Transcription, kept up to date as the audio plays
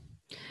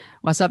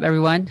What's up,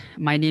 everyone?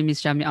 My name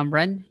is Syahmi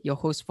Amran, your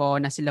host for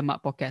Nasi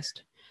Lemak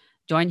Podcast.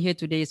 Joined here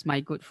today is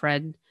my good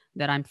friend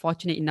that I'm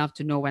fortunate enough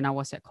to know when I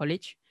was at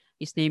college.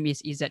 His name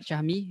is Izzat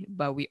Syahmi,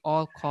 but we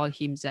all call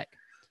him Zach.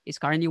 He's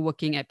currently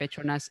working at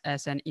Petronas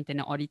as an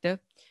internal auditor,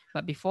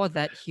 but before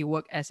that, he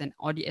worked as an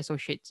audit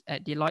associate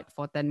at Deloitte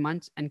for 10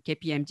 months and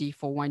KPMG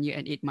for 1 year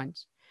and 8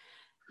 months.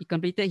 He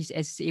completed his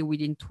SCA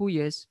within 2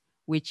 years,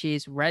 which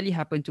is rarely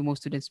happen to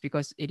most students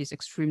because it is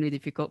extremely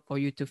difficult for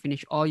you to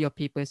finish all your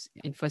papers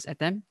in first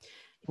attempt.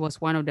 He was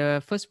one of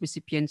the first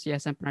recipients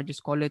Yayasan Penaju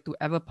Scholar to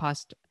ever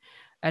pass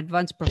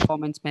Advanced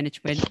Performance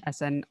Management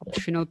as an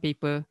optional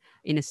paper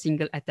in a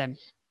single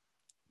attempt.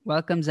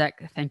 Welcome,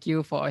 Zach. Thank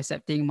you for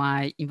accepting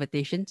my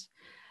invitations.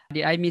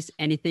 Did I miss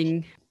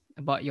anything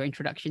about your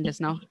introduction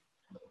just now?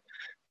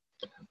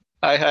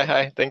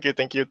 Hi. Thank you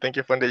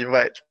for the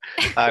invite.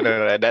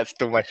 No, that's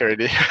too much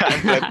already.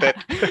 I'm flattered.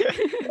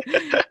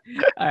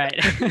 All right.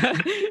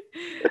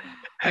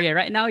 Okay,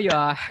 right now you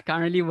are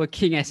currently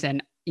working as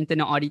an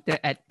internal auditor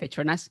at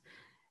Petronas.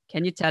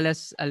 Can you tell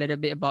us a little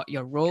bit about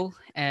your role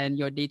and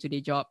your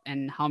day-to-day job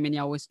and how many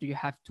hours do you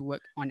have to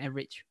work on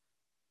average?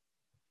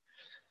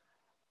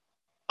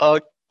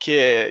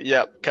 Okay,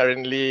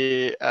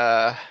 currently,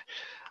 I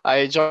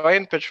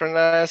joined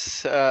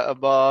Petronas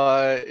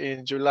about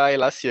in July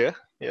last year,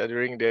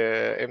 during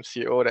the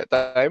MCO that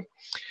time.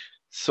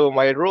 So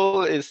my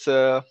role is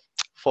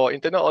for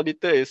internal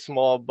auditor is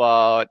more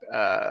about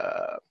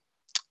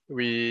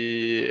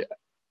we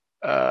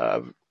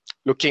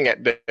looking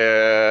at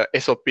the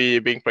SOP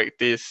being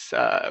practiced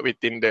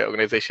within the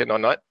organization or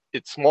not.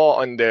 It's more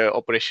on the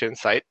operation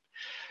side.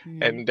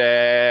 And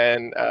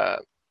then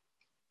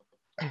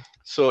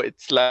so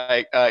it's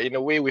like in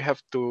a way we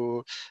have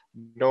to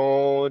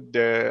know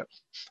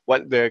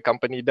what the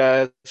company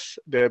does,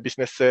 the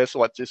businesses,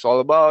 what it's all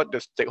about, the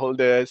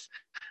stakeholders,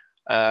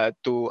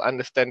 to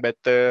understand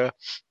better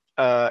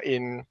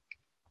in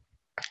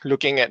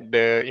looking at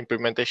the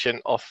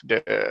implementation of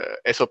the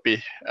SOP.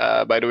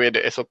 By the way,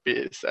 the SOP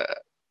is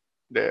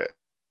the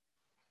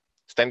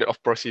standard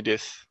of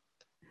procedures.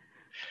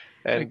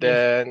 And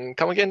then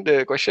come again,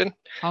 the question.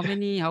 How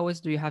many hours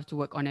do you have to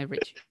work on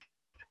average?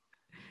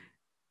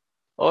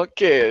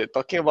 Okay,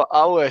 talking about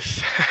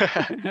hours.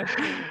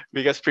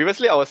 Because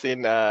previously I was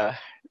in the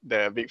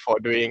Big Four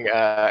doing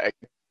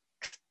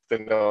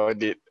external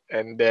audit,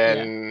 and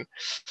then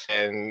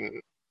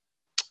and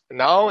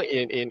now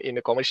in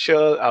the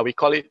commercial we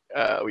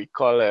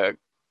call a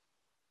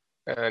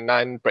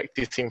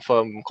non-practicing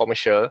firm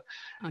commercial.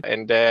 Okay.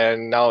 And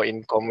then now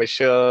in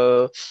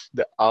commercial,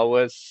 the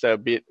hours a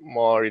bit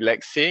more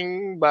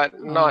relaxing, but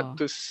not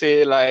to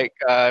say like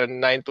a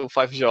 9 to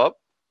 5 job.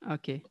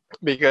 Okay.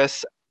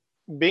 Because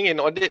being in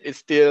audit, it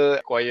still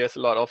requires a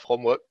lot of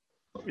homework,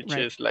 which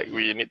is like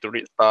we need to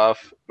read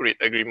stuff, read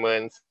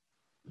agreements.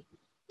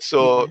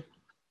 So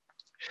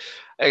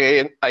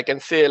again, I can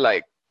say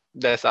like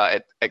there's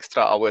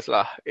extra hours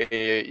lah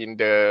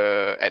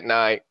at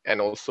night and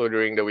also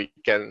during the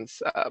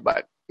weekends,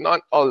 but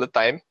not all the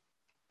time.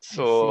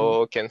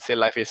 So can say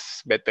life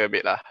is better a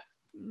bit lah.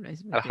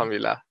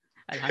 Alhamdulillah.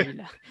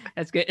 Alhamdulillah.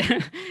 That's good.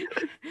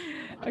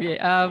 Okay.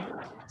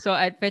 So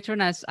at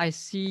Petronas, I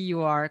see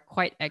you are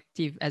quite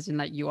active, as in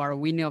like you are a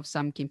winner of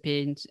some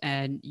campaigns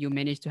and you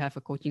managed to have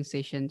a coaching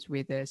sessions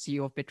with the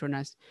CEO of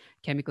Petronas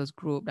Chemicals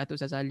Group, Dato'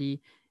 Zazali,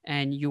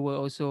 and you were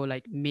also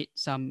like made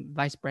some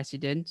vice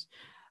presidents.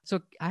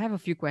 So I have a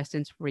few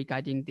questions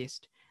regarding this.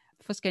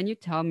 First, can you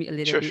tell me a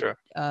little bit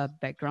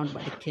background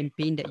about the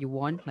campaign that you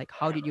won? Like,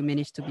 how did you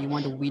manage to be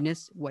one of the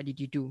winners? What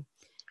did you do?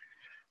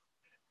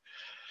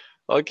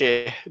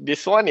 Okay,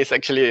 this one is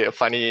actually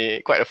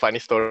quite a funny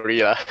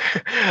story lah.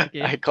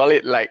 Okay. I call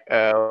it like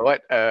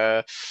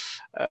a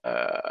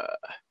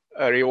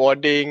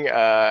rewarding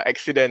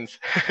accidents.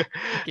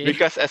 Okay.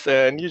 Because as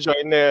a new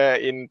joiner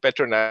in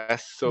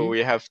Petronas, so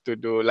we have to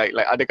do like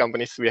other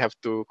companies, we have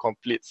to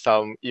complete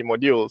some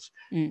e-modules,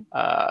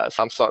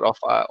 some sort of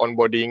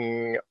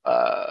onboarding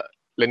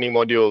learning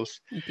modules.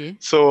 Okay.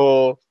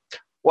 So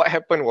what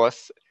happened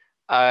was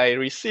I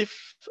received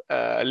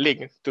a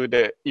link to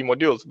the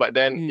e-modules, but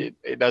then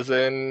it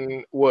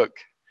doesn't work.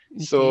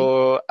 Okay.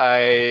 So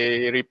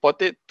I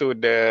reported to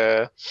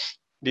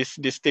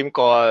this team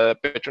called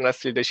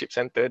Petronas Leadership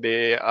Center.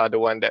 They are the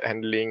one that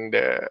handling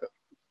the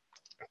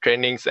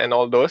trainings and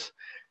all those.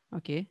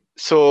 Okay.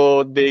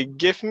 So they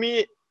gave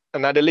me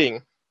another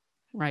link.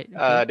 Right.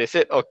 Okay. They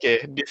said,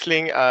 okay, this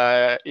link,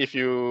 if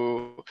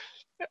you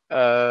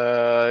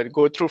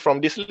go through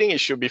from this link, it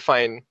should be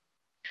fine.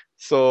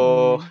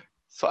 So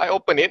I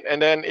opened it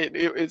and then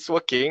it's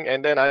working,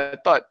 and then I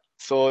thought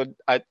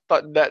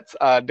that's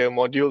the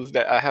modules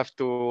that I have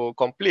to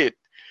complete.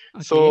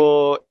 Okay.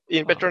 So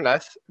in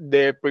Petronas,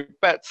 they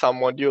prepared some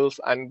modules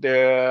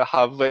under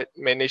Harvard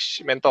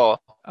Managed Mentor.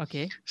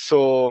 Okay.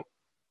 So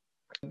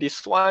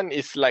this one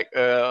is like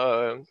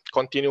a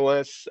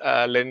continuous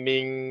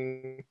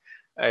learning,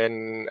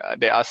 and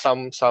there are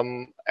some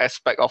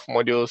aspect of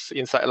modules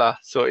inside lah.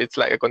 So it's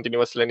like a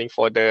continuous learning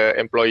for the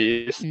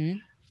employees.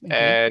 Okay.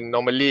 And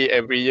normally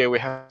every year we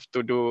have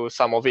to do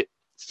some of it.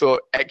 So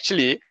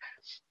actually,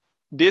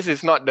 this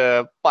is not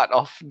the part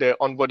of the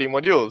onboarding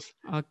modules,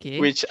 Okay.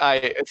 which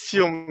I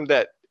assume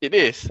that it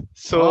is.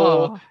 So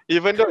Oh.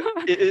 even though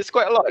it is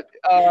quite a lot,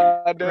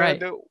 Right.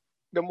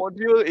 the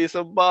module is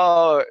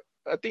about,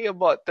 I think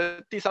about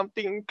 30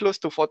 something, close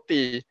to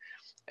 40.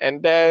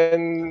 And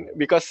then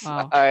because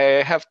Wow.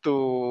 I have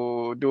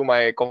to do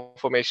my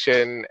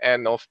confirmation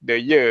end of the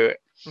year,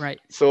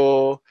 Right.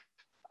 so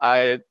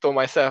I told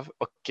myself,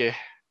 okay,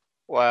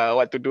 well,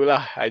 what to do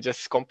lah? I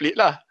just complete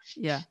lah.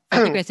 Yeah.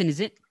 40 question, is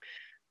it?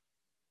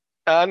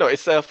 No,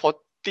 it's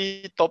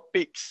 40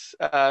 topics.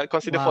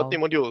 Consider 40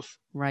 Wow.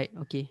 modules. Right.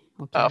 Okay.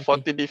 Okay. Okay.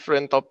 40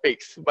 different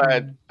topics.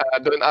 But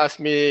Mm. don't ask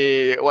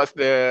me what's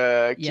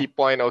the Yeah. key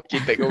point or key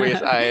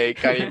takeaways. I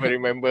can't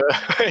even remember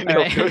any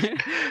All of right. those.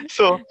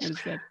 So,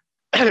 Understand.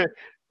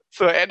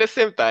 so at the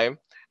same time,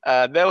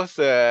 there was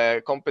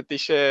a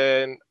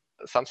competition,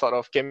 some sort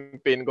of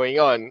campaign going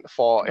on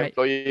for Right.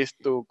 employees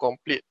to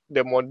complete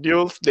the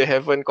modules they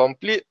haven't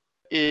complete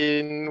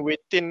in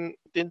within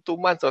 2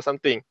 months or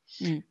something,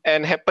 Mm.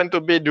 and happened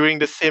to be during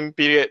the same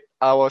period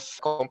I was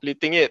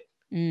completing it.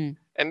 Mm.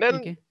 And then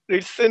Okay.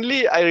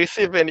 recently I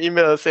received an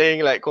email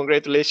saying like,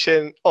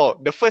 congratulations. Oh,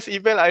 the first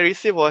email I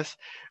received was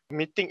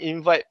meeting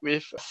invite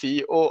with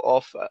CEO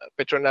of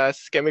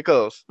Petronas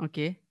Chemicals.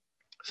 Okay.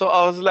 So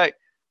I was like,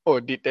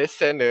 oh, did they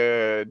send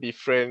a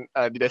different,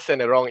 did they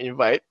send a wrong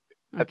invite?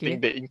 I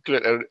think Okay. they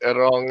include a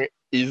wrong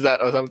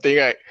Izzat or something,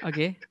 right?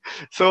 Okay.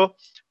 So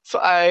so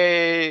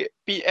I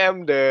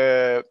PM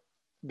the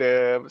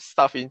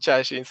staff in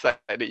charge inside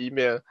the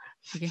email.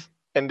 Okay.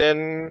 And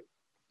then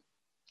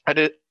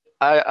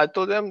I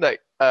told them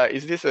like,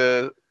 is this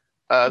a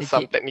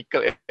some Legit.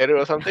 technical error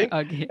or something?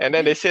 Okay. And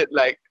then they said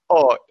like,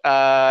 oh,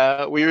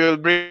 we will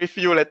brief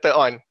you later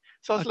on.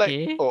 So I was like,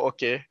 Okay. oh,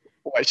 okay,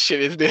 what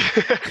shit is this?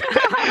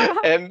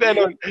 And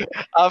then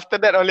after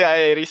that only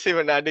I received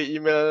another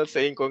email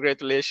saying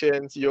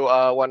congratulations, you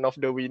are one of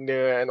the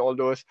winner and all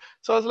those.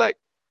 So I was like,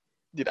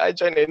 did I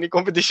join any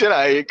competition?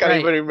 I can't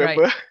Right. even Right.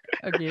 remember.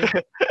 Okay.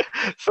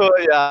 So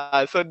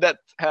yeah, so that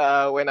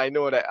when I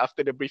know that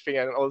after the briefing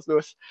and all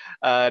those,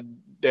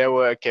 there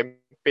were a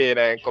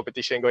campaign and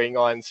competition going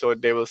on. So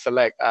they will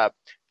select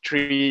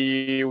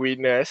 3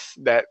 winners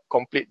that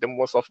complete the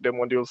most of the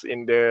modules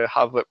in the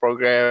Harvard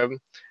program.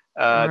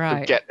 To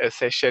Right. get a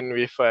session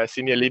with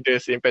senior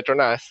leaders in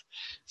Petronas.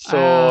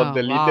 So Ah,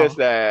 the leaders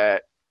wow.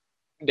 that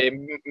they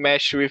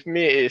mesh with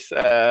me is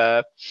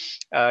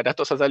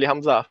Datuk Sazali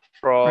Hamzah Right.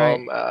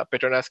 from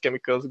Petronas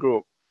Chemicals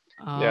Group.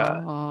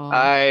 Yeah, Oh.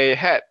 I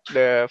had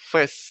the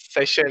first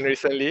session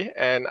recently,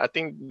 and I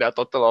think there are a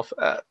total of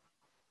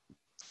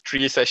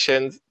 3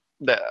 sessions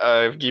that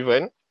I've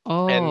given.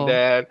 And Oh.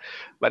 then,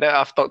 but then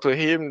I've talked to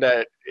him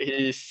that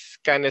he's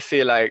kind of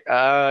say like,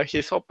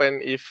 he's open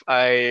if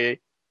I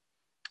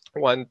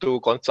want to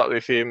consult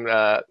with him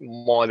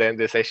more than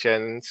the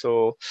session.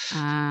 So,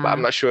 but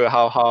I'm Ah. not sure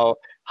how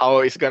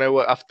it's gonna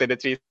work after the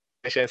 3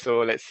 sessions. So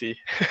let's see.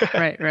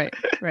 Right. Right.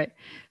 Right.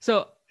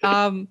 So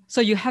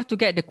so you have to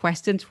get the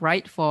questions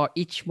right for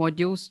each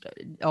modules,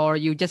 or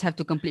you just have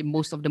to complete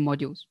most of the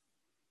modules.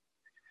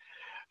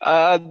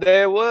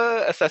 There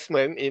were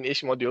assessment in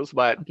each modules,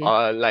 but Okay.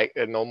 like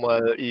a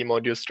normal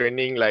e-modules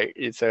training, like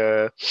it's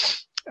a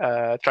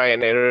try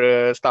and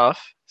error stuff.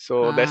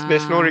 So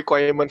there's no Ah.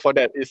 requirement for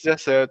that. It's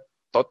just a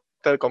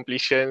total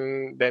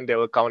completion. Then they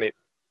will count it.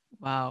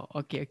 Wow.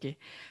 Okay. Okay.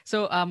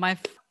 So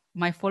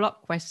my follow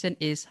up question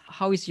is,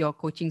 how is your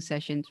coaching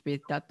sessions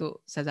with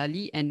Dato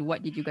Sazali, and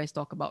what did you guys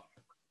talk about?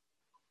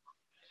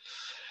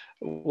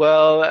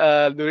 Well,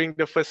 during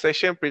the first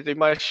session, pretty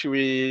much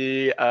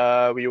we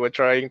were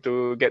trying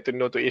to get to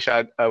know to each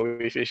other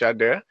with each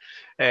other,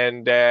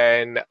 and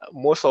then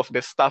most of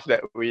the stuff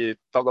that we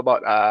talk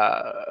about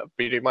are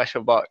pretty much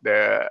about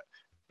the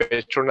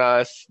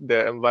Petronas,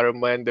 the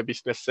environment, the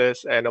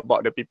businesses, and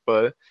about the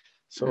people. Ah.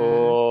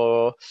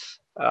 So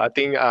I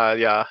think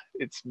yeah,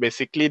 it's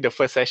basically the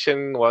first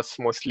session was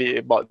mostly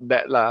about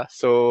that lah.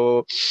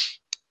 So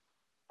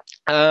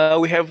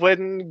we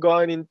haven't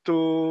gone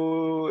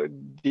into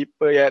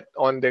deeper yet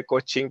on the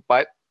coaching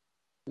part.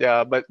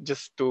 Yeah, but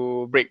just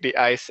to break the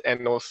ice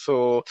and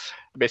also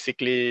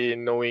basically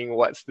knowing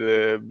what's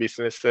the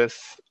businesses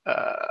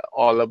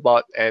all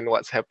about and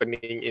what's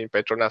happening in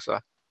Petronas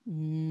lah.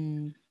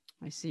 Mm,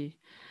 I see.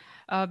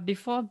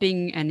 Before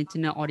being an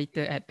internal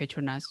auditor at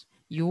Petronas,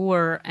 you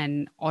were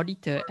an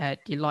auditor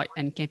at Deloitte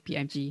and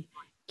KPMG.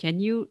 Can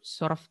you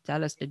sort of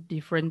tell us the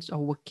difference of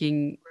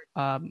working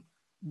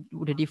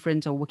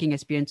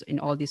experience in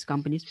all these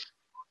companies?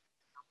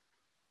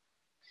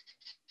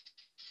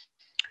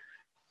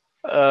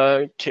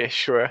 Okay,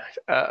 sure.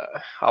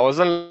 I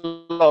wasn't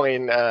long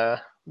in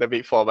the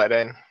Big Four, but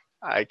then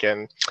I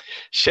can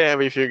share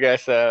with you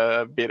guys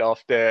a bit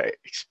of the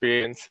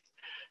experience.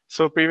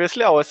 So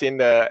previously, I was in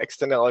the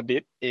external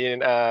audit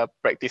in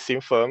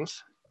practicing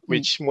firms, Mm,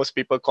 which most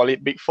people call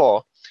it Big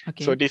Four.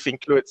 So okay. this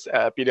includes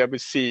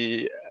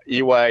PwC,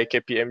 EY,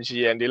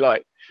 KPMG, and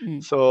Deloitte.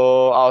 Mm,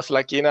 So I was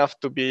lucky enough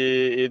to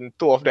be in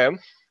 2 of them.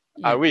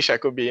 I yeah. wish I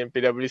could be in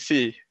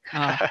PwC.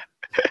 Ah,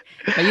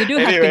 but you do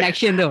have Anyway,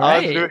 connection though, I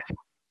was right? doing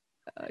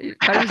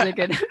 5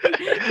 second.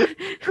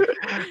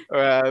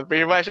 Well,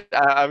 pretty much,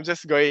 I'm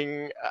just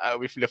going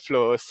with the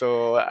flow.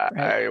 So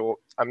Right.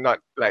 I'm not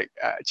like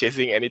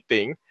chasing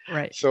anything.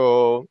 Right.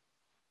 So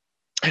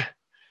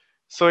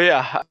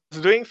yeah, I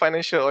was doing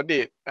financial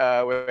audit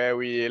where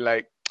we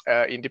like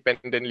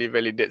independently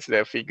validates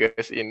the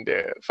figures in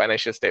the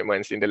financial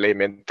statements in the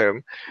layman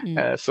term.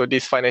 So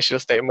these financial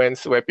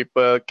statements where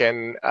people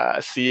can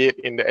see it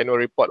in the annual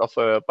report of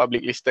a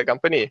public listed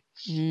company.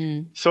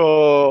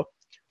 So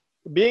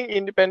being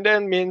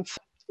independent means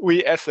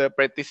we as a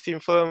practicing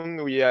firm,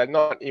 we are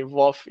not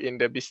involved in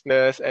the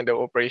business and the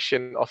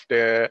operation of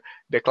the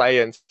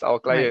clients, our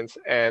clients.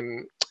 Right.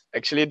 And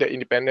actually the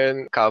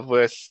independent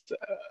covers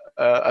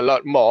a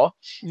lot more,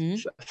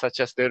 such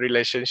as the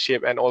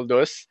relationship and all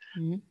those.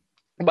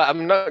 But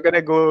I'm not going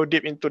to go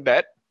deep into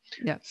that.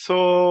 Yeah.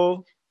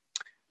 So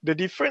the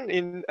difference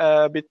in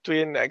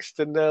between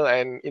external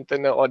and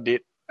internal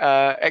audit,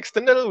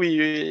 external,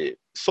 we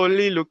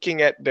solely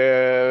looking at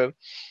the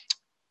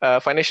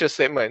financial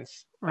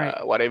statements,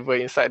 Right. whatever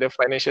inside the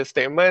financial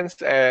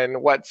statements,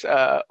 and what's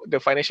the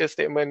financial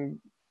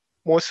statement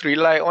most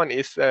rely on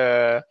is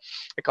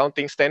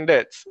accounting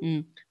standards.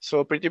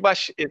 So pretty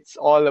much it's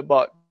all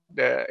about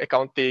the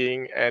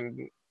accounting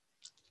and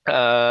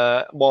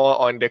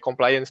more on the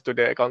compliance to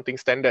the accounting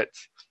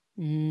standards.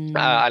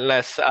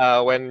 Unless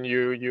when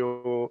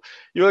you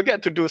will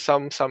get to do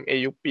some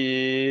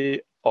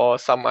AUP or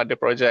some other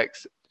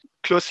projects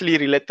closely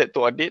related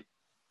to audit.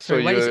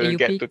 Sorry, So what is you'll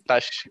get AUP? to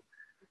touch.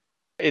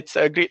 It's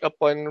agreed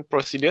upon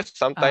procedures.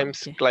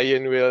 Sometimes Okay.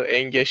 client will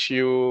engage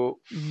you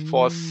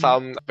for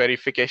some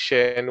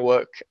verification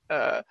work.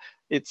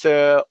 It's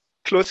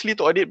closely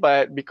to audit,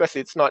 but because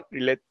it's not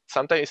related,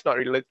 sometimes it's not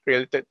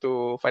related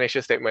to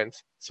financial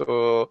statements.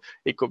 So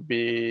it could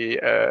be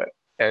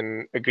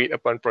an agreed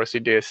upon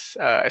procedures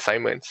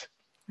assignments.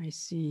 I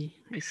see.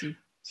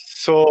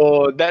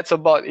 So that's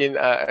about in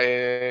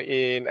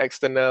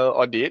external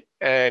audit.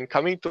 And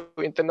coming to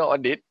internal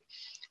audit,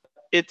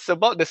 it's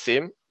about the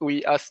same.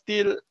 We are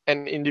still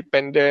an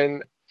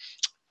independent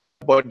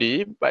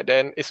body, but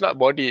then it's not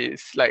body.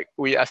 It's like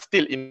we are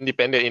still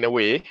independent in a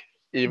way,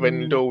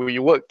 even though we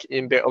work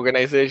in the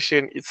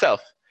organization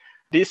itself.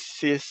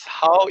 This is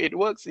how it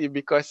works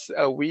because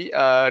we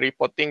are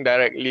reporting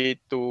directly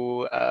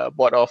to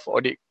board of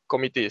audit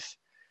committees.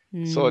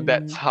 So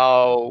that's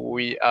how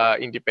we are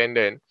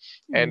independent.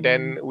 And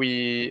then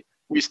we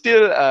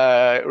still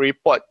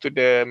report to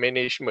the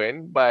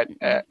management, but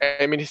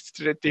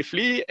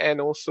administratively, and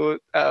also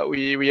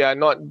we are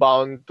not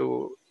bound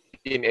to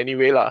in any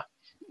way lah.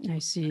 I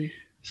see.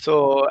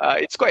 So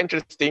it's quite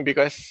interesting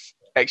because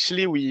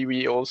actually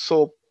we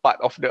also part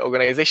of the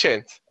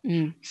organizations.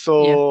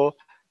 So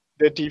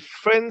the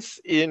difference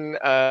in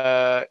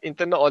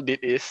internal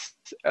audit is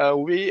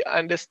we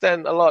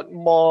understand a lot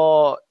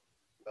more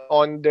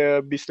on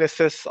the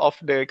businesses of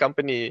the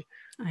company,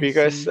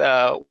 because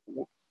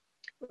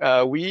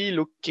we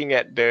looking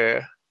at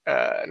the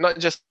not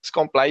just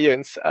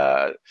compliance,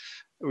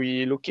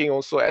 we looking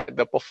also at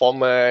the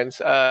performance.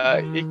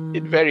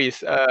 It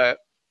varies.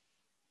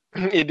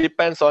 It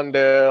depends on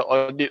the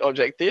audit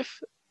objective.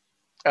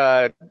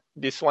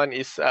 This one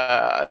is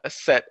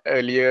set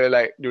earlier,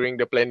 like during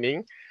the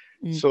planning.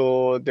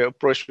 So the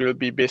approach will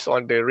be based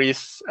on the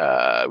risk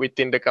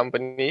within the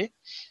company.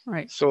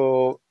 Right.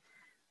 So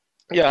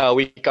yeah,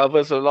 we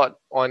covers a lot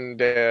on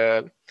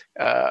the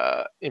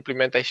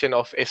implementation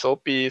of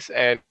SOPs,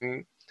 and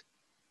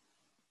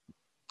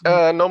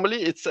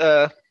normally it's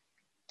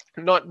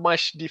not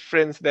much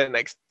difference than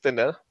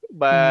external,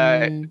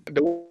 but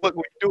the work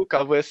we do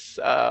covers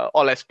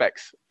all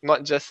aspects,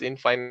 not just in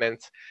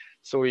finance.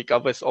 So we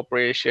covers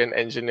operation,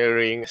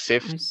 engineering,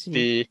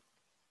 safety,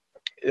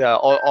 yeah,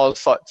 all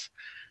sorts.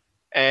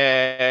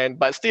 And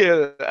but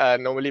still,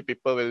 normally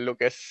people will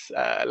look as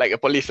like a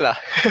police lah.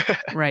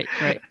 Right.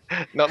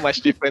 Not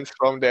much difference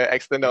from the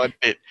external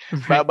audit.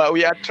 Right. But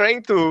we're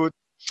trying to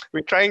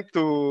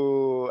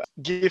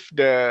give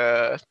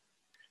the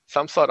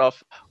some sort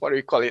of, what do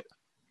we call it?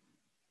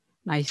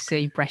 Nice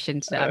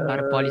impressions that I'm not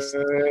a police.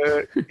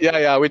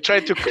 Yeah. We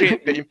try to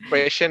create the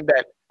impression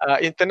that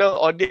internal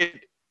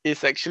audit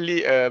is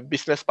actually a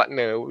business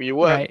partner. We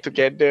work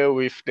together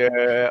with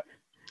the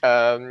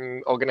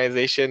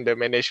organization, the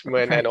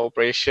management and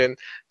operation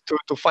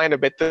to find a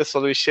better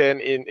solution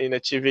in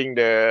achieving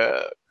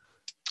the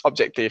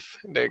objective,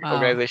 the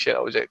organization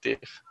objective.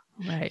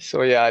 Right.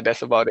 So yeah,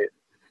 that's about it.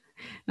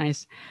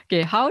 Nice.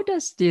 Okay, how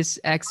does this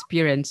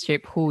experience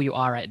shape who you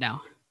are right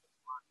now?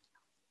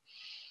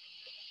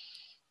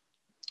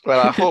 Well,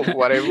 I hope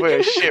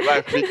whatever shape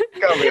I've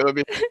become, it will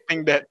be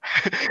something that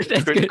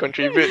could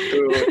contribute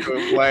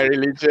to my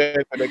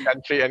religion, to the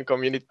country and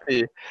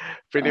community.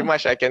 Pretty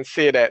much, I can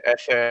say that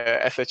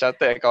as a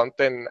chartered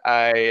accountant,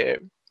 I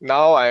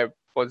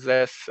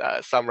possess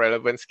some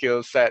relevant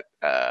skill set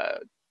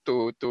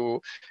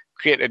to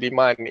create a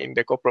demand in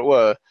the corporate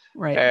world.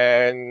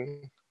 Right.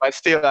 But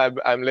still,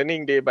 I'm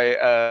learning day by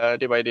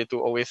day to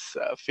always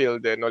fill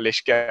the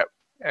knowledge gap.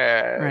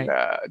 And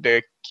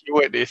the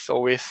keyword is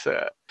always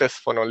thirst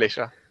for knowledge.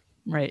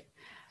 Right.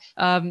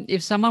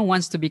 If someone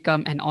wants to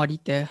become an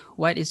auditor,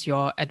 what is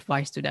your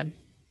advice to them?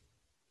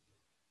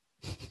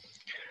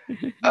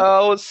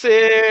 I would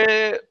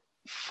say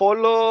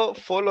follow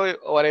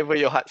whatever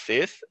your heart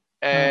says,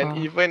 and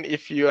even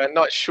if you are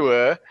not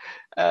sure,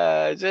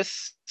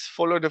 just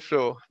follow the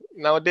flow.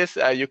 Nowadays,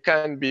 you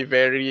can't be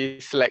very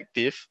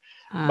selective,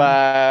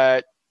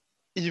 but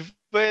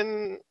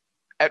even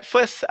at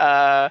first,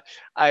 I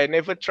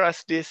never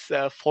trust this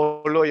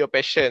follow your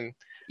passion,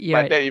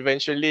 but then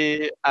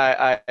eventually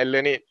I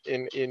learn it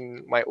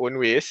in my own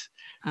ways.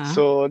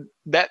 So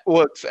that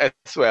works as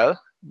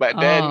well. But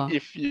then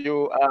if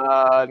you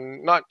are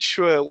not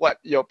sure what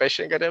your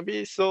passion gonna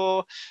be,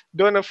 so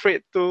don't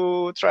afraid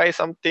to try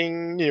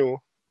something new.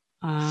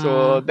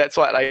 So that's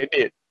what I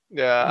did.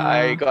 Yeah,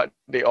 I got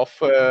the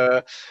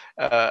offer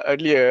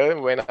earlier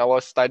when I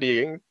was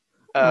studying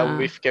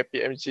with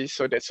KPMG.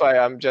 So that's why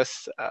I'm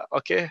just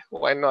okay.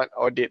 Why not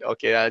audit?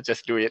 Okay, I'll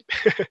just do it.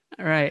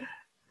 Right.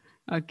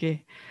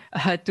 Okay.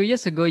 2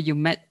 years ago, you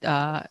met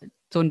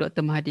Tun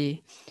Dr.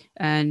 Mahathir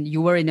and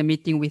you were in a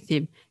meeting with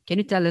him. Can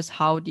you tell us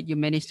how did you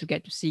manage to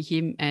get to see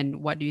him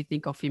and what do you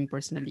think of him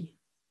personally?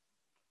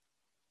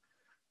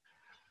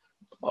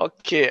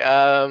 Okay.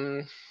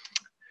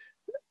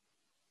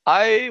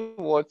 I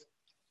was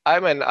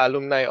I'm an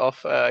alumni of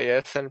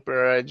Yayasan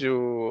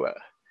Penaraju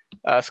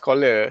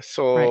scholar.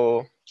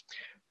 So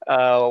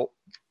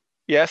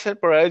Yayasan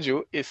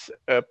Penaraju is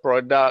a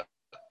product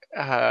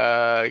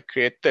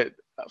created,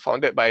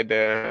 founded by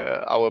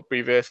our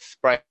previous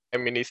Prime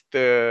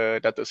Minister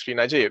Datuk Sri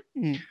Najib.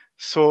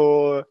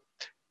 So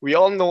we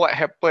all know what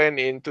happened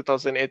in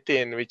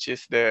 2018, which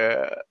is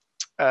the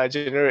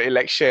general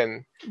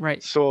election.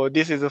 Right. So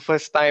this is the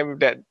first time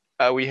that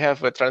we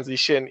have a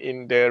transition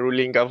in the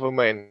ruling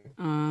government.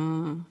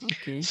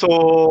 Okay.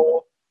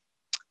 So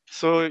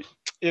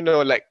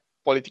like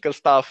political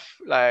stuff,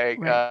 like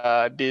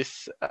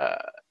this,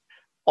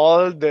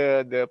 all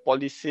the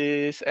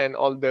policies and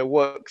all the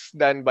works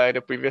done by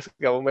the previous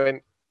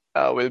government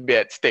will be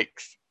at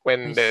stakes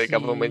when the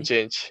government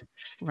change.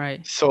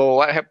 Right. So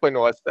what happened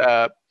was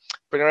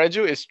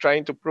Penaraju is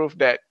trying to prove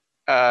that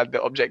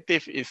the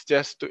objective is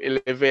just to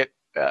elevate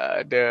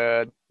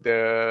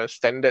the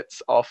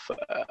standards of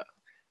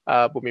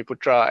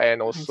Bumiputra,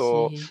 and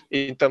also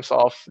in terms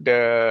of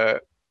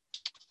the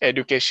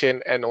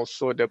education and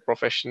also the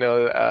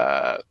professional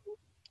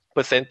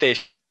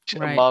percentage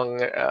among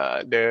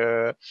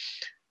the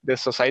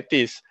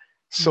societies.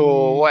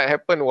 So what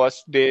happened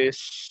was they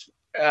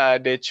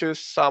choose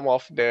some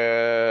of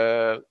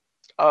the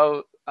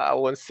I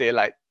won't say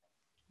like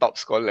top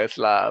scholars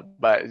lah,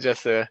 but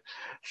just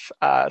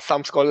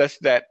some scholars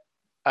that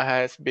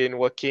has been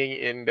working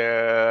in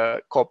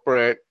the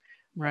corporate,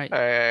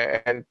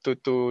 and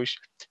to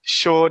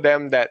show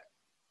them that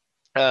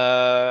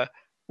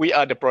we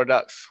are the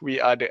products, we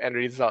are the end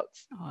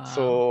results.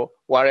 So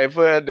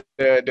whatever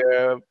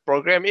the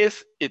program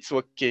is, it's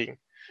working.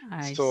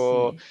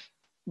 So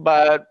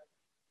but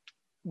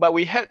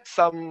we had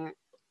some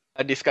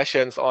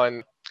discussions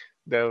on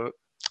the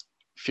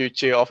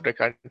future of the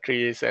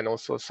countries, and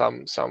also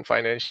some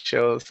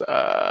financial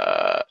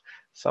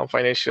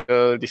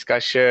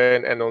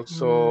discussion, and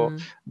also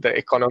the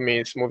economy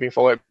is moving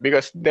forward,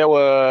 because they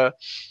were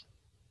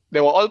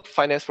all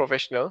finance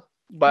professional,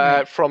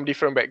 but from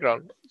different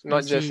background,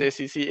 not just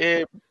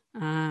ACCA,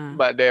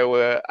 but there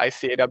were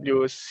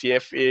ICAWs,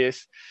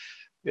 CFAs.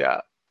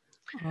 Yeah.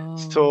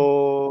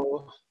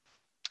 So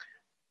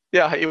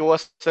yeah, it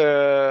was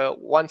a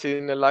once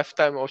in a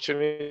lifetime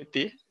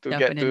opportunity to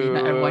get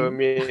to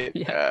meet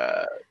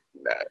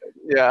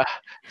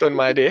Tun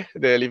Mahathir,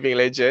 the living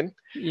legend.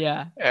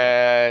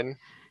 And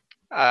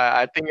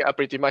I think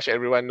pretty much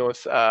everyone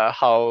knows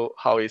how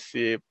is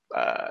he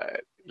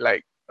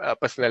like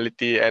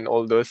personality and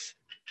all those.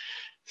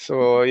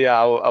 So yeah,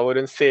 I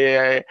wouldn't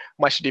say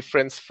much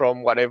difference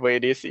from whatever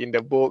it is in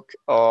the book,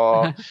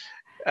 or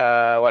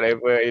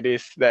whatever it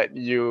is that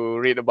you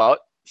read about.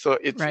 So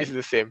it's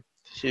the same.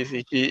 He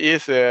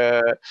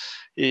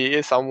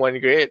is someone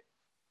great.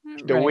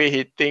 The way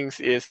he thinks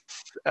is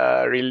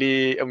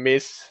really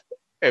amaze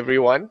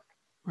everyone.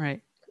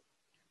 Right.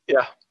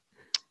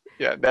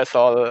 Yeah, that's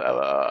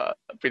all.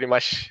 Pretty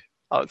much,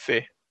 I would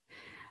say.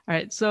 All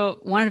right. So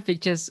one of the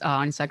pictures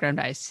on Instagram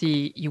that I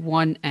see, you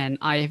won an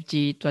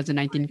IFG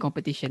 2019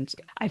 competition.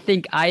 I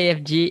think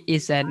IFG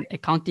is an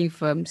accounting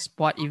firm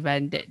sport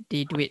event that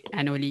they do it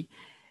annually.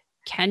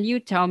 Can you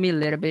tell me a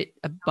little bit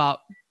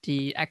about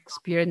the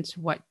experience?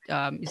 What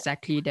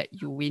exactly that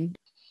you win?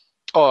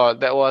 Oh,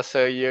 that was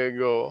a year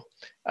ago.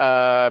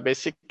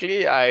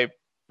 Basically, I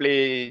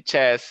play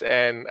chess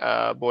and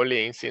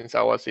bowling since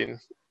I was in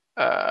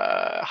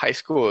high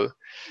school.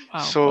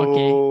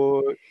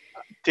 So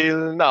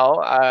till now,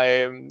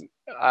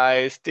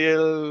 I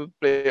still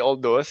play all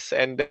those,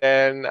 and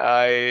then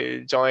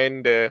I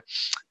joined the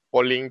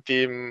bowling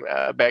team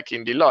back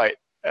in Deloitte.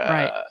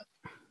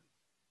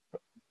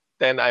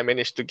 Then I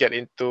managed to get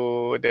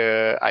into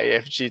the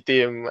IFG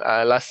team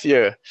last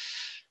year.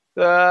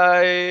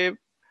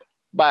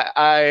 But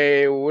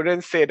I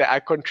wouldn't say that I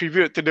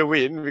contribute to the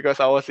win, because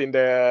I was in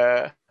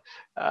the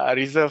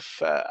reserve.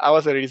 I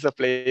was a reserve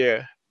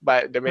player,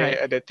 but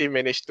Right. the team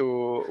managed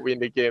to win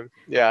the game.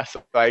 Yeah,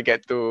 so I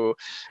get to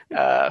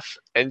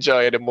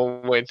enjoy the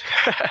moment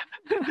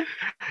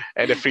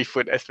and the free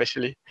food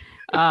especially.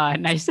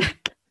 Nice.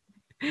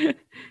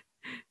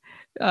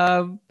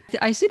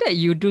 I see that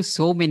you do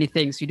so many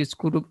things. You do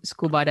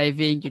scuba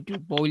diving, you do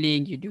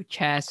bowling, you do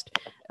chess,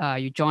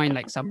 you join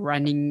like some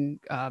running,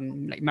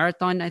 like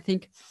marathon, I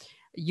think.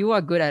 You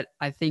are good at,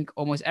 I think,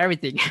 almost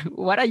everything.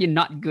 What are you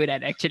not good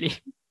at, actually?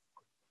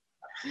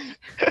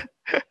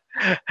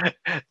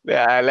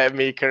 Yeah, let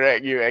me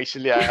correct you.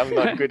 Actually, I'm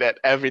not good at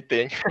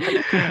everything,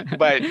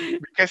 but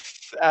because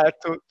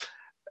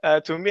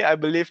to me, I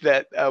believe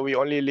that we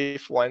only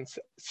live once,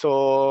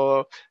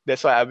 so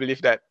that's why I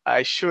believe that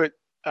I should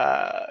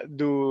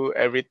do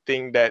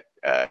everything that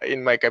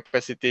in my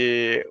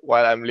capacity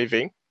while I'm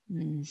living.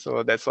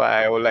 So that's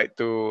why I would like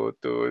to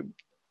do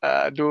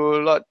a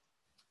lot,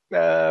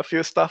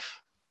 few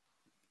stuff.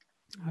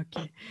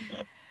 Okay.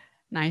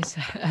 Nice.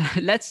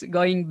 Let's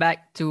going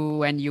back to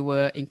when you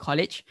were in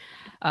college.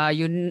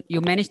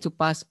 You managed to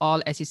pass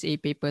all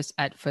SSA papers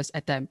at first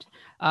attempt.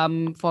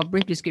 For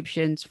brief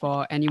descriptions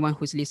for anyone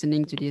who's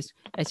listening to this,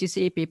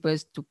 SSA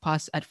papers to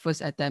pass at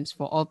first attempts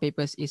for all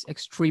papers is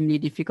extremely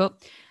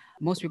difficult.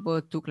 Most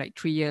people took like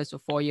 3 years or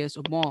 4 years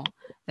or more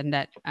than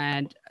that.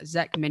 And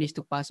Zach managed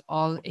to pass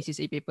all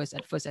SSA papers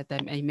at first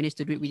attempt, and he managed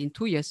to do it within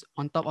 2 years.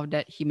 On top of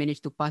that, he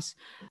managed to pass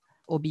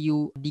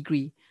OBU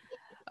degree.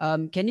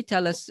 Can you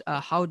tell us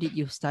how did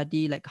you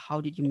study? Like, how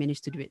did you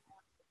manage to do it?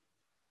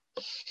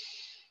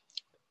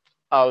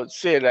 I would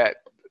say that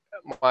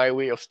my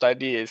way of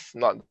study is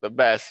not the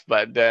best,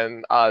 but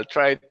then I'll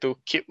try to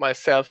keep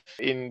myself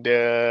in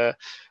the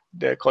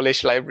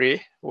college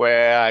library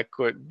where I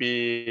could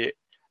be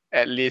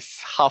at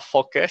least half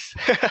focused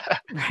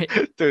Right.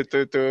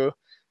 to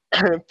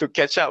to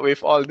catch up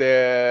with all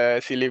the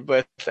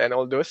syllabus and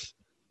all those.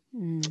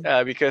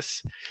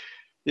 Because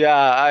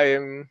yeah,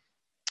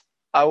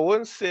 I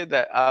won't say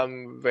that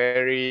I'm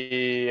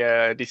very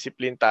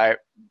disciplined type.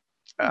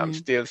 I'm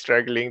still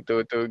struggling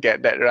to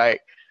get that right.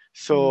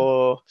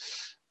 So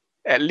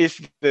at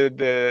least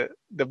the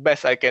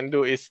best I can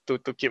do is to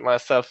keep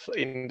myself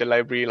in the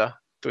library lah,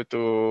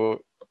 to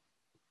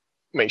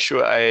make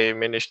sure I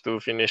manage to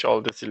finish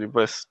all the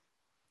syllabus.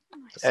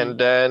 And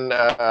then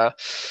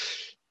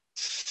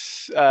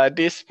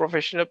these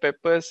professional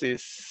papers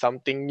is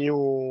something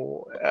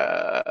new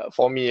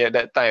for me at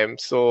that time.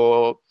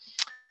 So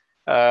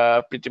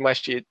pretty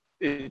much it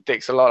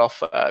takes a lot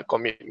of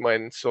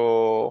commitment.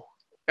 So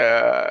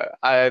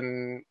I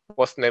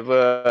was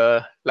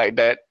never like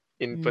that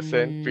in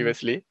person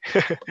previously.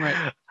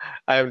 Right.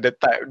 I am the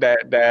type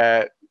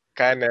that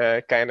kind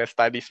of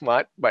study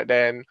smart, but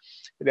then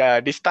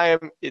this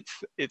time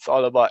it's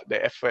all about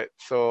the effort.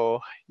 So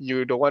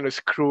you don't want to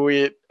screw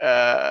it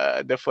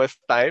the first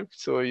time,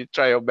 so you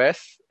try your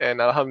best,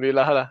 and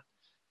alhamdulillah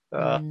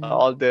lah,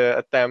 all the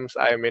attempts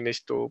I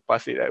managed to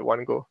pass it at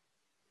one go.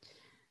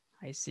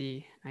 I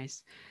see.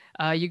 Nice.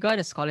 You got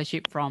a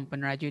scholarship from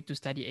Penraju to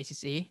study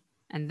SSA,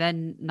 and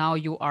then now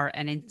you are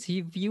an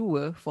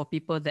interviewer for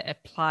people that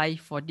apply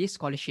for these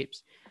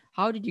scholarships.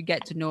 How did you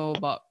get to know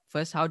about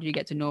first? How did you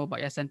get to know about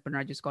Yayasan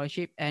Penraju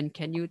scholarship, and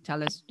can you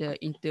tell us the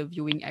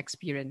interviewing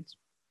experience?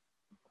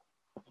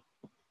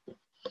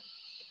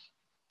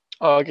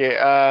 Okay.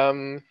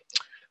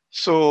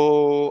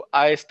 So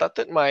I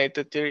started my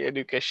tertiary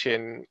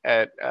education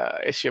at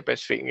Asia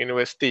Pacific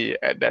University.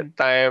 At that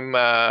time,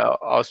 I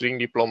was doing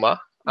diploma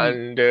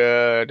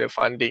under the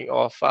funding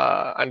of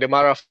under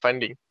MARA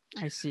funding.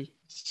 I see.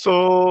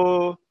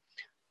 So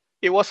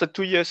it was a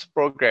 2 years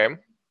program,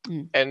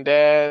 and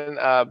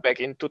then back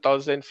in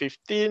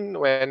 2015,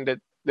 when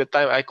the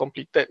time I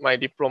completed my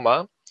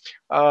diploma,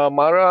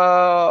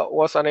 MARA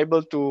was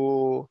unable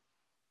to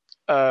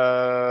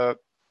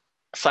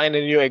sign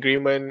a new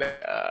agreement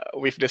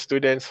with the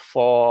students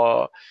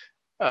for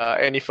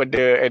any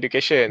further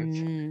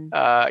education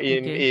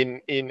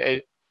in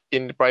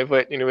the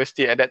private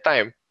university at that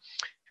time.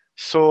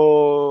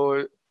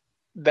 So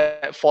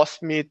that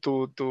forced me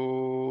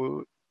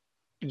to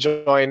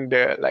join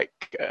the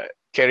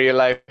career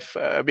life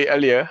a bit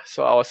earlier.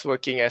 So I was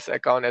working as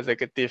account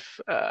executive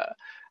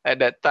at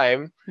that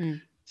time.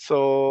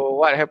 So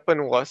what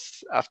happened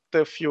was,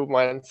 after a few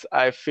months,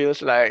 I feel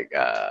like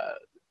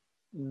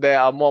there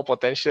are more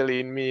potential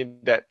in me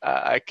that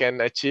I can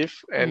achieve,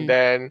 and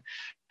then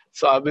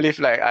so I believe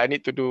like I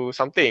need to do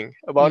something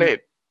about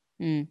it.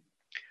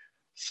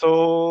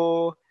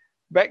 So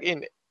back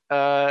in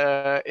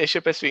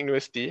Asia Pacific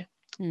University,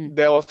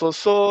 there was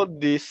also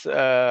this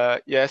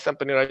Yayasan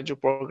Peneraju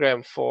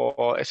program for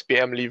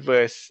SPM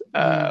leavers,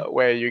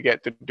 where you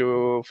get to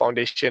do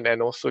foundation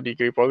and also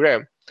degree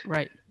program.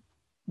 Right.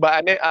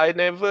 But I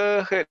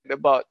never heard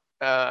about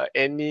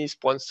any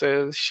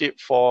sponsorship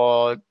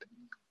for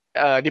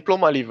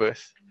diploma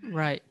leavers.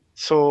 Right.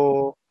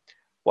 So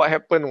what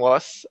happened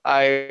was,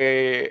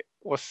 I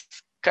was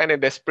kind of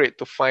desperate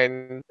to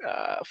find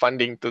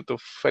funding to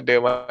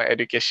further my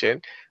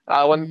education.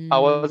 I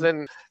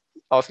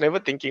was never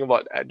thinking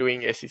about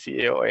doing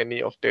SCCA or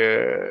any of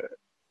the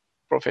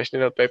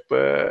professional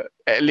paper,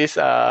 at least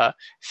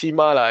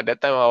SEMA lah. That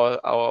time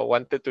I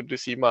wanted to do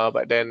SEMA,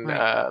 but then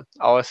I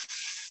was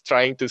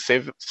trying to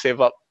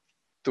save up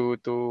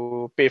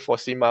to pay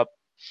for SEMA,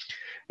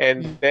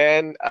 and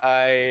then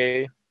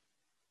I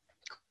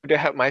couldn't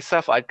help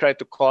myself. I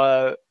tried to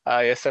call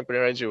Yayasan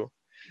Peneraju.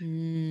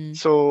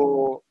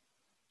 So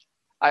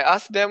I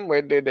asked them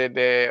whether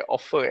they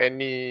offer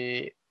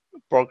any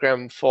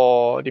program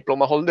for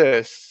diploma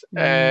holders,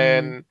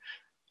 and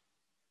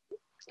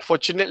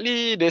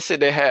fortunately they said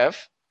they have,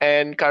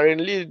 and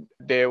currently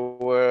they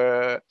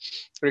were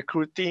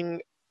recruiting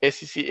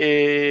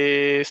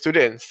ACCA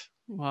students.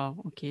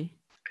 Wow, okay.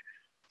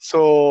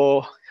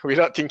 So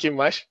without thinking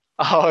much,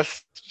 I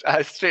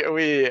straight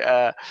away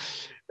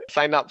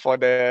signed up for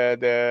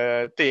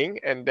the thing,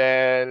 and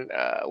then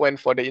went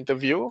for the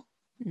interview.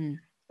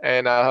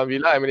 And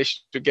alhamdulillah, I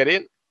managed to get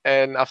in.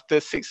 And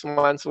after 6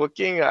 months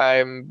working,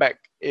 I'm back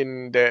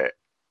in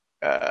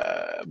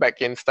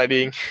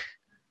studying.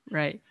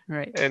 Right.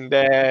 And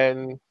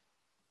then,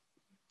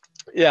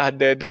 yeah,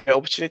 the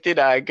opportunity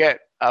that I get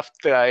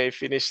after I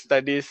finish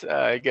studies,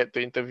 I get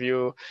to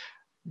interview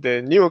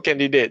the new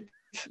candidates.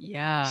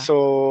 Yeah.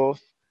 So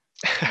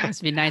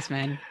must be nice,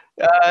 man.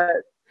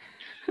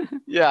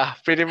 Yeah,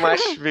 pretty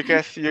much,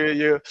 because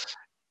you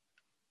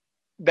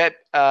that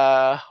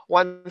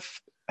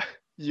once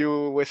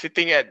you were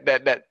sitting at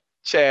that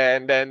chair,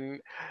 and then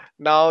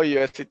now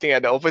you're sitting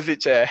at the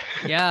opposite chair.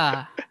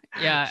 Yeah.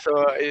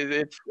 So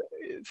it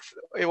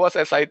was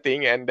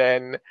exciting, and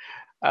then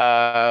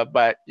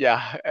but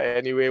yeah,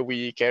 anyway,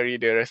 we carry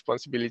the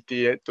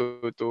responsibility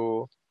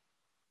to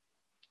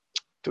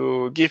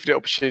give the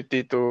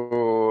opportunity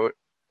to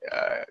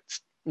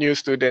new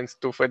students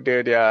to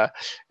further their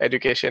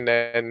education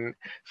and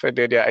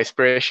further their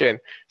aspiration.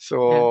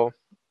 So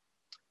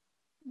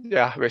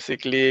yeah,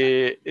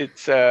 basically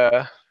it's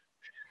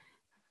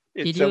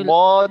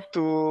more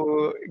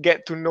to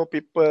get to know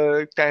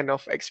people kind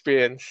of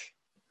experience.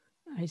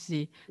 I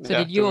see. So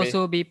did you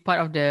also be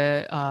part of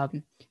the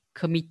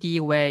committee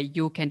where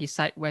you can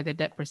decide whether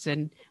that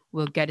person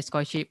will get a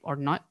scholarship or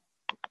not?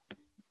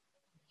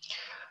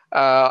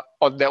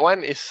 On that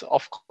one is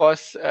of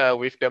course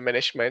with the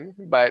management,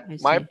 but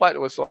my part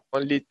was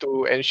only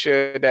to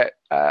ensure that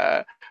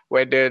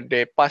whether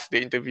they pass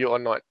the interview or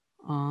not.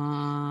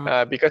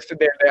 Because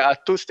there are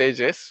 2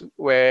 stages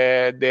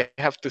where they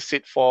have to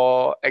sit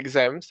for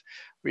exams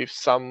with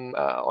some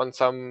on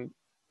some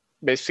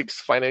basics,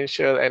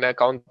 financial and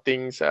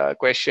accounting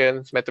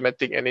questions,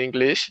 mathematics and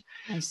English.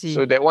 I see.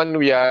 So that one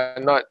we are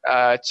not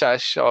in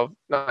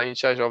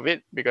charge of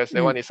it, because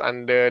that one is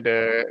under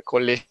the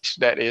college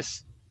that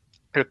is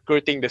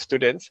recruiting the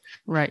students.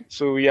 Right.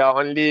 So we are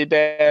only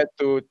there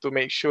to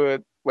make sure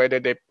whether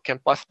they can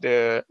pass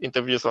the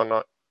interviews or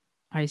not.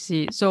 I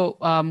see. So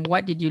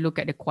what did you look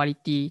at the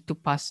quality to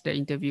pass the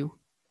interview?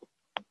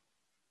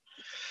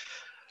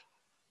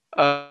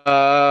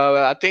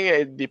 I think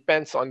it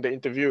depends on the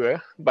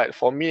interviewer, but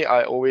for me,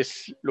 I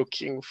always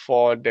looking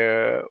for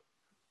the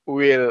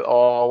will,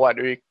 or what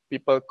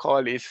people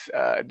call is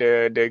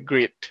the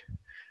grit.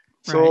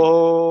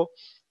 So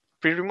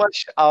pretty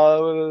much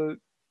I'll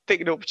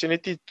take the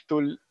opportunity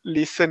to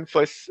listen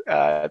first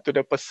to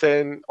the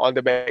person on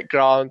the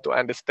background, to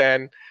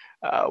understand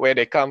where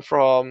they come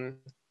from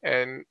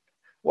and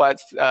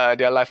what's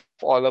their life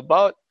all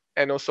about,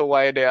 and also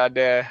why they are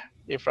there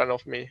in front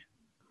of me.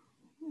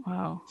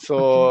 Wow.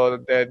 So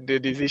the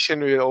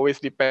decision will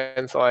always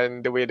depends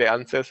on the way they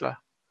answers lah.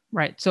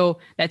 Right. So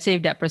let's say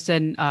if that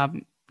person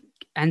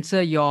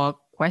answer your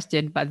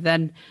question, but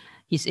then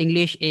his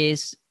English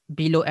is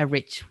below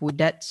average, would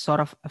that sort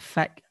of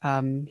affect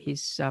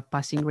his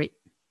passing rate?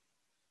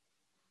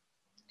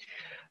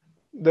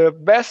 The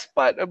best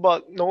part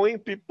about knowing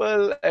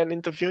people and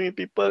interviewing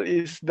people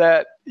is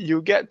that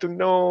you get to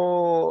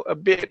know a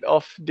bit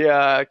of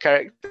their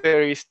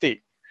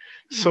characteristic.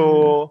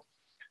 So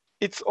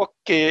it's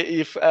okay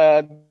if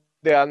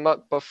they are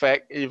not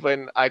perfect.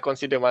 Even I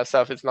consider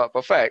myself is not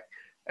perfect,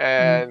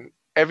 and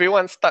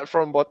everyone start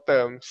from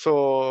bottom.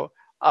 So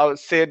I would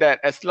say that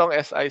as long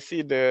as I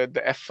see the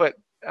effort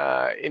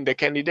in the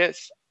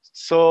candidates,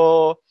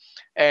 so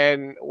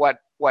and what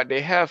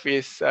they have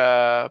is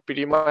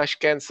pretty much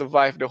can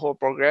survive the whole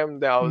program,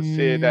 then I would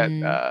say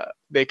that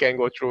they can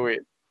go through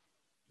it.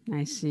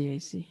 I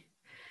see.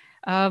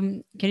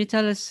 Can you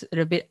tell us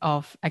a bit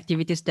of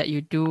activities that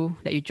you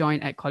join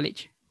at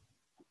college?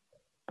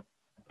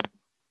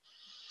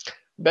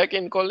 Back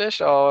in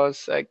college, I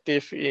was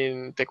active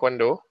in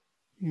taekwondo.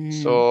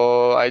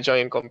 So I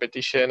joined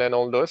competition and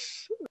all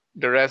those.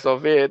 The rest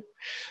of it,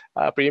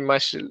 pretty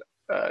much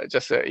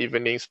just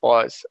evening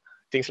sports,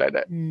 things like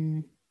that.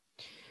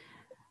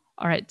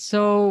 All right.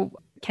 So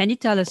can you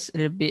tell us a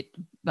little bit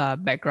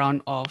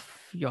background of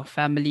your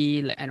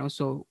family, and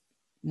also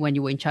when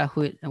you were in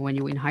childhood and when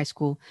you were in high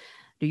school?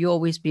 Do you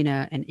always been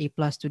an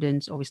A+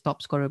 student, always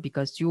top scorer?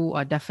 Because you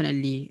are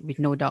definitely, with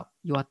no doubt,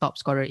 you are top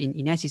scorer in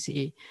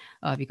SCCA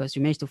because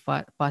you managed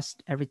to pass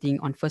everything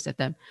on first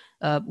attempt.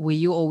 Were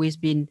you always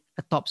been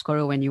a top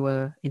scorer when you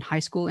were in high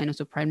school and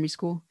also primary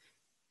school?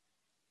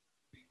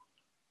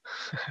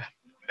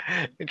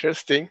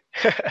 Interesting.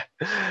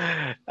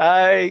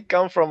 I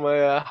come from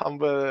a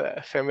humble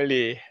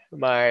family.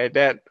 My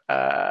dad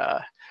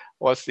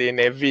was in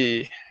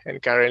Navy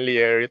and currently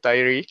a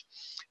retiree.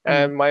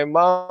 And my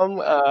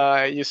mom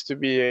used to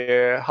be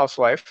a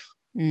housewife.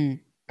 And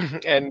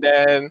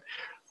then,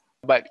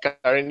 but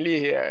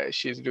currently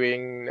she's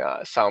doing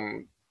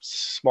some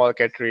small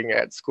catering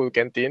at school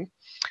canteen.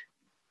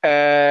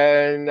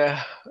 And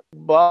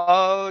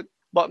about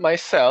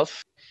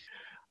myself,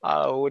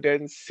 I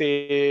wouldn't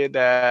say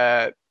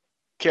that.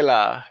 Okay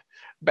lah.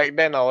 Back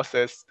then I was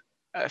a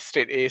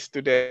straight A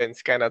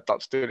student, kind of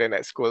top student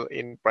at school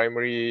in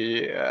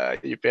primary,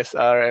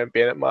 UPSR and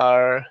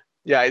PMR.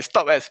 Yeah, it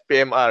stopped as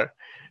PMR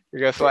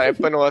because what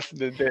happened was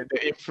the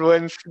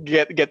influence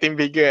getting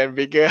bigger and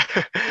bigger.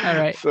 All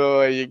right.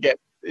 So you get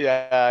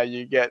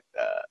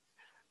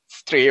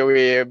stray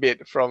away a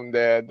bit from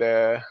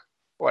the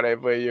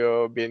whatever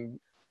you've been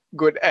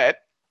good at.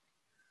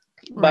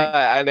 But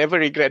I never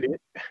regret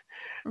it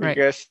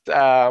because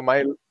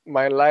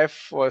my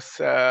life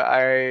was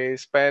I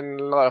spent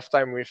a lot of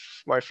time with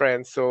my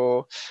friends.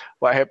 So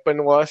what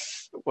happened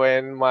was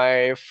when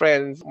my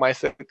friends, my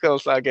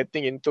circles are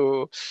getting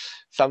into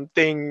some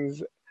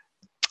things,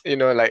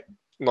 like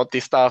naughty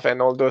stuff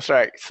and all those,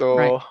 right?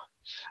 So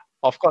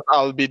of course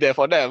I'll be there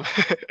for them.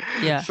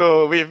 Yeah.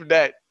 So with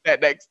that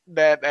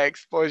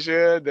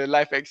exposure, the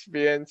life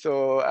experience,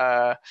 so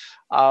I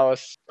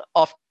was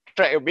off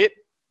track a bit,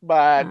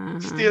 but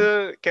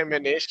still can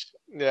manage.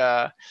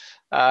 Yeah,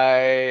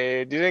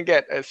 I didn't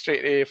get a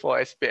straight A for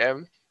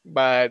SPM,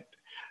 but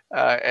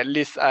at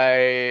least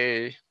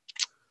I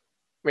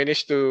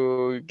managed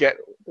to get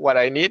what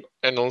I need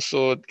and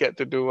also get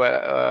to do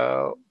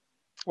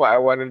what I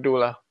want to do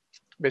lah.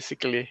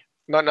 Basically,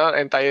 not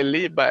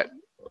entirely, but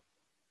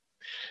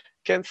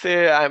can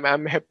say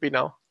I'm happy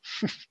now.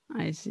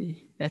 I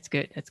see. That's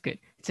good. That's good.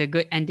 It's a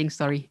good ending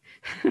story.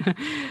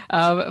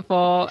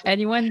 For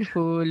anyone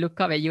who look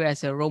up at you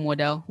as a role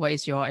model, what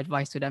is your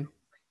advice to them?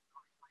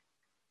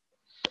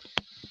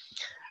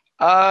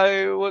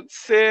 I would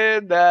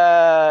say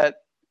that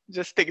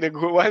just take the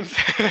good ones,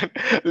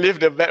 leave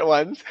the bad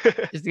ones.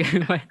 Just the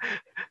good one.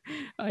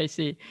 I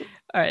see.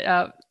 All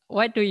right.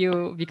 What do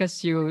you,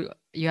 because you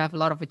have a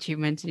lot of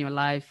achievements in your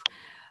life,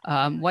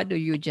 what do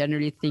you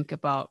generally think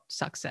about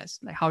success?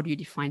 Like, how do you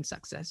define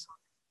success?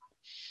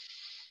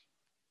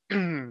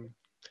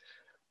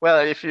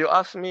 Well, if you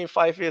ask me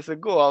 5 years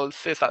ago, I would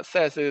say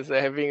success is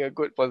having a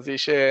good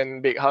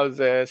position, big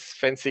houses,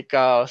 fancy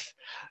cars.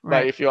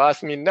 But if you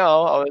ask me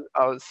now,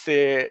 I would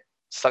say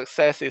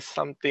success is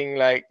something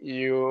like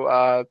you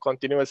are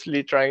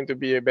continuously trying to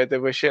be a better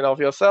version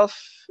of yourself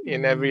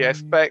in every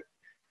aspect,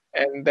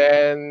 and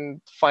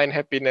then find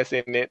happiness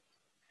in it.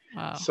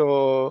 Wow.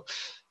 So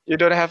you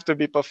don't have to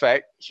be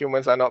perfect.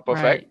 Humans are not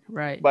perfect.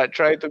 Right. But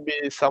try to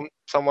be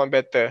someone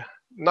better.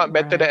 Not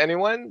better than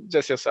anyone,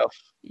 just yourself.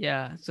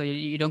 Yeah. So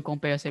you don't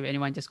compare yourself with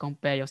anyone, just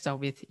compare yourself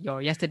with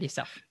your yesterday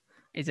self.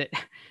 Is it?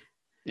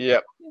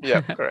 Yep,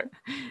 correct.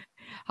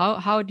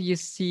 How do you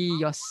see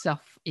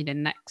yourself in the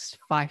next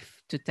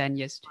 5 to 10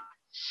 years?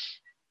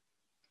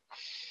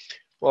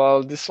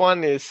 Well, this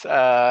one is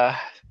a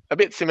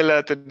bit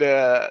similar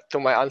to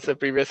my answer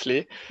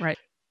previously. Right.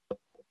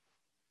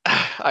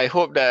 I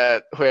hope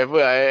that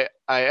whoever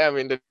I am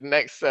in the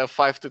next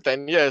 5 to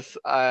 10 years,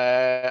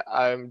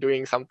 I'm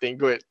doing something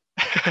good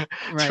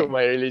to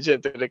my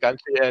religion, to the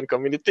country and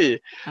community.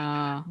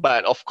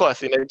 But of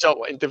course, in a job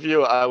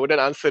interview, I wouldn't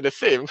answer the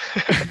same.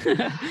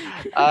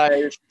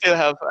 I still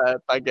have a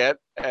target,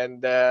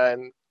 and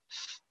then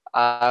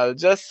I'll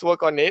just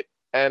work on it,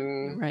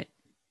 and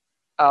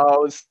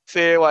I'll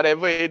say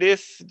whatever it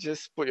is,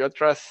 just put your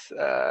trust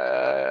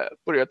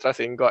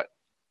in God.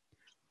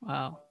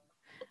 Wow.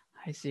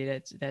 I see.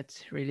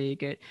 That's really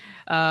good.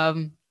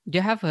 Do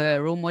you have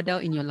a role model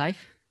in your life?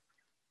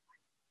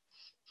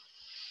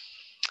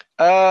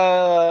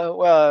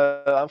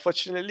 Well,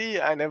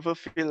 unfortunately, I never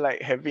feel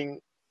like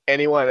having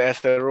anyone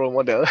as a role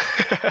model.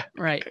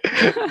 Right.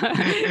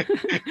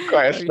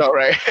 Quite a stop,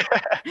 right?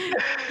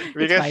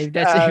 Because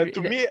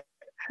to me,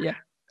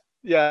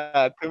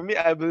 to me,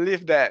 I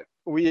believe that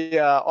we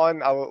are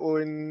on our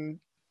own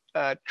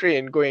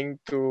train going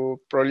to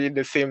probably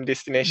the same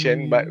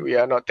destination, but we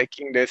are not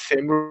taking the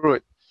same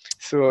route.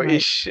 So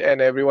each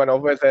and every one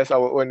of us has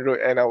our own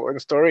route and our own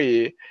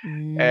story,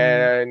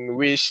 and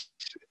which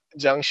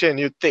junction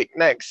you take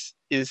next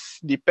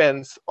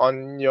depends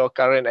on your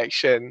current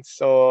action.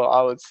 So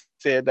I would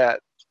say that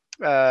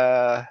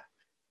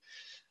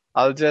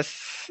I'll just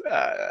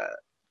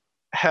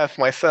have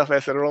myself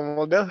as a role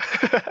model.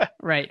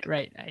 Right.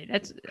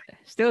 That's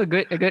still a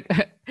good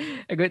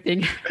a good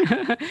thing.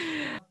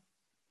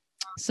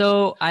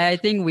 So I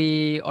think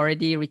we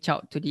already reached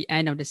out to the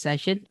end of the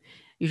session.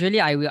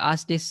 Usually I will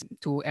ask this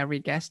to every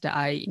guest that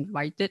I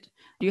invited.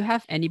 Do you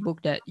have any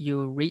book that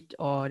you read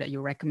or that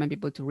you recommend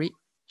people to read?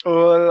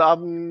 Well,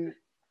 I'm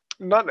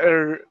not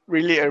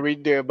really a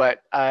reader,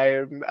 but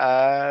I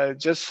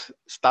just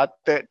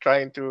started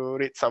trying to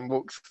read some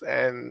books,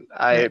 and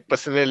I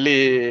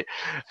personally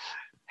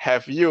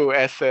have you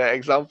as an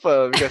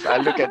example, because I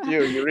look at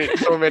you, you read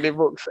so many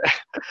books.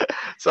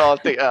 So I'll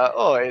think,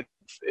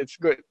 it's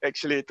good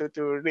actually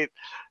to read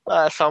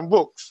some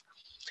books.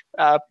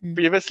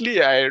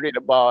 Previously, I read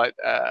about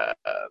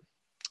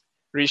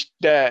Rich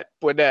Dad,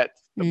 Poor Dad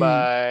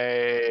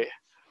by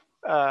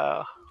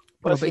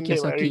what's Robert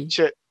his name?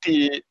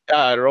 Kiyosaki.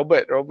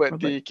 Robert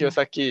T.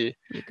 Kiyosaki.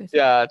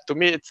 Yeah, to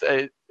me,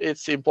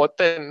 it's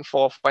important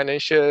for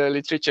financial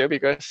literature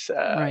because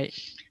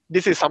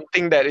this is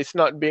something that is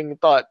not being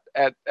taught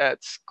at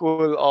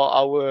school or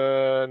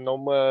our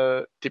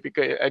normal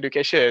typical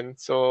education.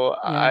 So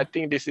I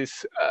think this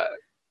is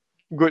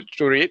good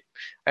to read.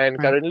 And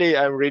currently,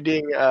 I'm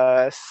reading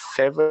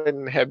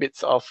 7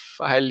 Habits of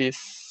Highly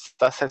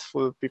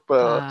Successful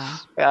People,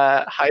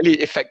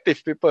 highly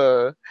effective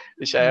people,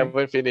 which I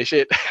haven't finished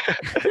it.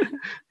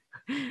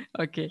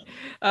 Okay.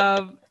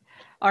 All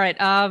right.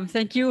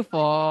 Thank you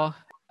for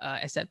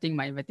accepting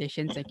my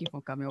invitation. Thank you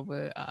for coming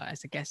over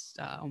as a guest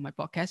on my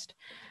podcast.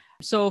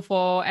 So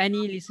for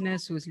any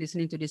listeners who's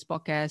listening to this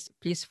podcast,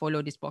 please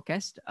follow this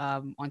podcast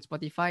on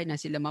Spotify,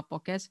 Nasi Lemak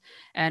Podcast.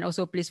 And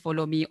also please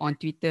follow me on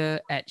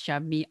Twitter at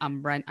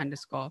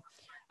 @SyahmiAmran_.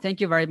 Thank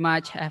you very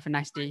much. Have a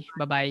nice day.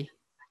 Bye-bye.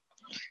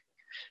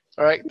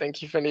 All right.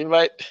 Thank you for the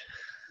invite.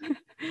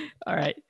 All right.